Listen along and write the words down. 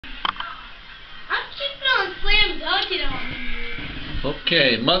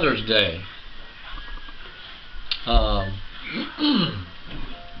Okay, Mother's Day.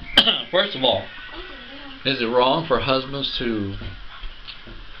 First of all, is it wrong for husbands to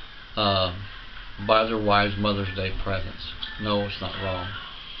buy their wives Mother's Day presents? No, it's not wrong.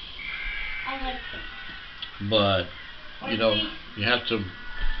 But, you know, you have to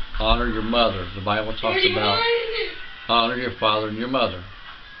honor your mother. The Bible talks about honor your father and your mother.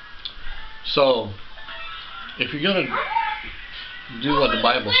 So, if you're going to do what the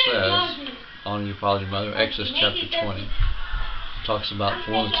Bible says, honor your father and your mother, Exodus chapter 20 talks about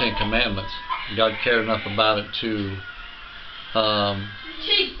one of the 10 Commandments. God cared enough about it to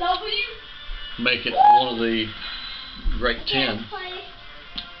make it one of the great 10.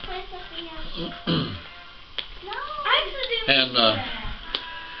 And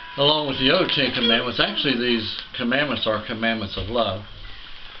along with the other 10 Commandments, actually these commandments are commandments of love.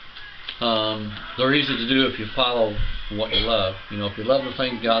 They're easy to do if you follow what you love. You know, if you love the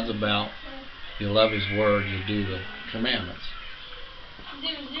things God's about, you love His Word, you do the commandments.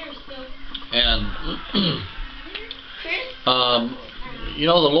 And you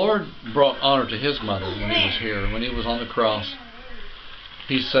know, the Lord brought honor to His mother when He was here, when He was on the cross.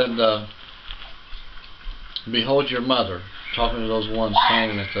 He said, "Behold your mother," talking to those ones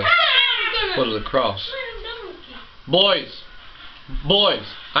standing at the foot of the cross. Boys,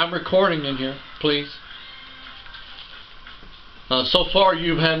 I'm recording in here, please. So far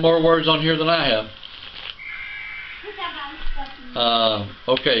you've had more words on here than I have.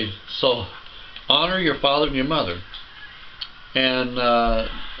 Okay, so honor your father and your mother. And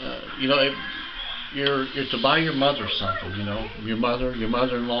you know, you're to buy your mother something, you know. Your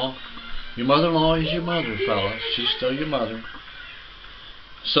mother-in-law. Your mother-in-law is your mother, fella. She's still your mother.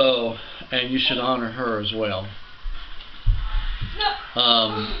 So, and you should honor her as well.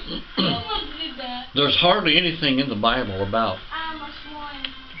 There's hardly anything in the Bible about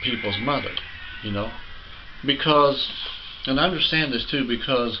people's mother, you know, because, and I understand this too,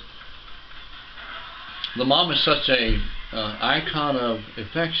 because the mom is such a icon of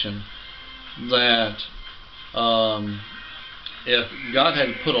affection that if God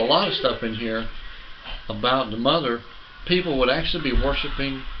had put a lot of stuff in here about the mother, people would actually be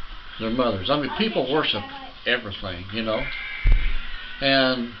worshiping their mothers. I mean, people worship everything, you know.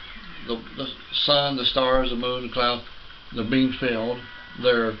 And the sun, the stars, the moon, the clouds, they're being filled.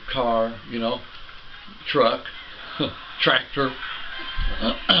 Their car, you know, truck, tractor.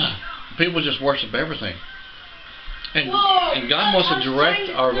 People just worship everything. And God wants to direct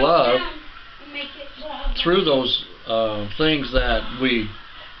our love through those things that we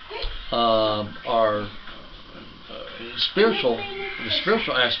are spiritual. The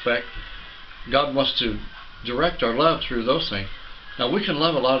spiritual aspect, God wants to direct our love through those things. Now, we can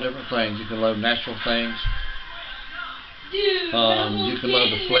love a lot of different things. You can love natural things. You can love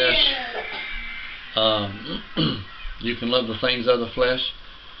the flesh. You can love the things of the flesh.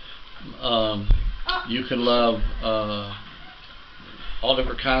 You can love all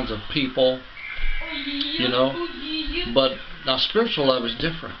different kinds of people, you know. But now, spiritual love is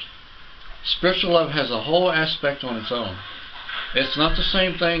different. Spiritual love has a whole aspect on its own. It's not the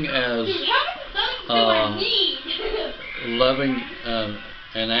same thing as loving an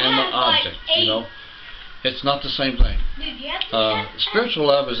animate object, you know. It's not the same thing. Spiritual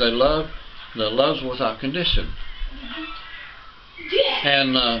love is a love that loves without condition.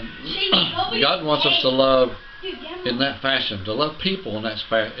 And God wants us to love in that fashion, to love people in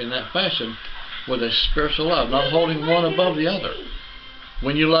that fashion with a spiritual love, not holding one above the other.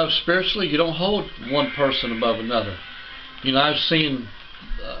 When you love spiritually, you don't hold one person above another. You know, I've seen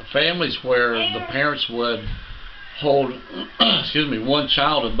families where the parents would hold one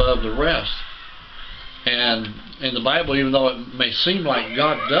child above the rest. And in the Bible, even though it may seem like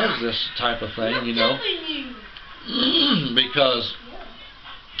God does this type of thing, you know, because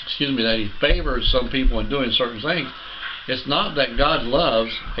that He favors some people in doing certain things, it's not that God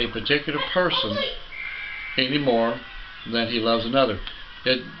loves a particular person any more than He loves another.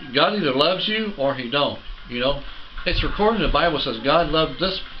 God either loves you or He don't, you know. It's recorded in the Bible, says God loved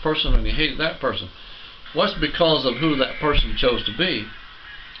this person and He hated that person. What's because of who that person chose to be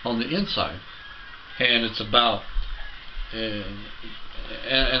on the inside. And it's about, and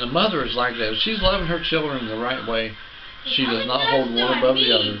a mother is like that. If she's loving her children the right way, she does not hold one above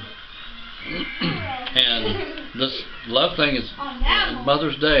the other. And this love thing is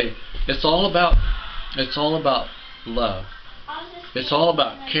Mother's Day. It's all about love. It's all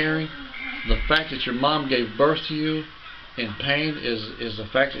about caring. The fact that your mom gave birth to you in pain is the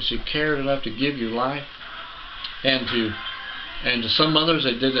fact that she cared enough to give you life. And to some mothers,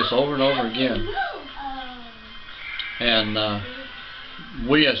 they did this over and over again. And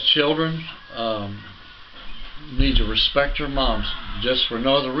we as children need to respect our moms just for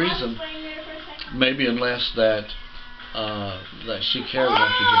no other reason, maybe unless that she cares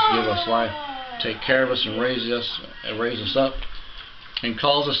enough to just give us life, take care of us, and raise us up, and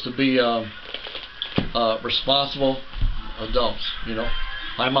calls us to be responsible adults. You know,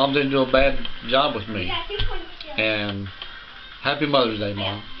 my mom didn't do a bad job with me. And happy Mother's Day,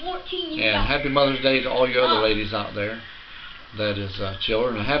 Mom. And happy Mother's Day to all your other ladies out there, that is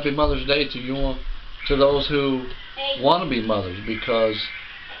children. And happy Mother's Day to you, to those who want to be mothers, because,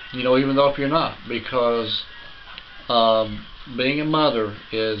 you know, even though if you're not, because being a mother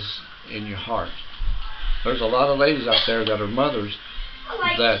is in your heart. There's a lot of ladies out there that are mothers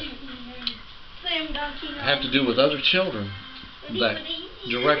that have to do with other children, that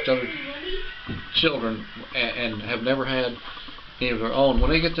direct other children, and have never had any of their own.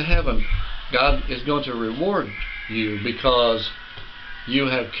 When they get to heaven, God is going to reward you because you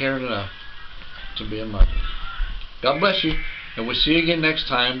have cared enough to be a mother. God bless you, and we'll see you again next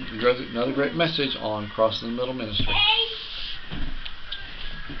time. Another great message on Crossing the Middle Ministry.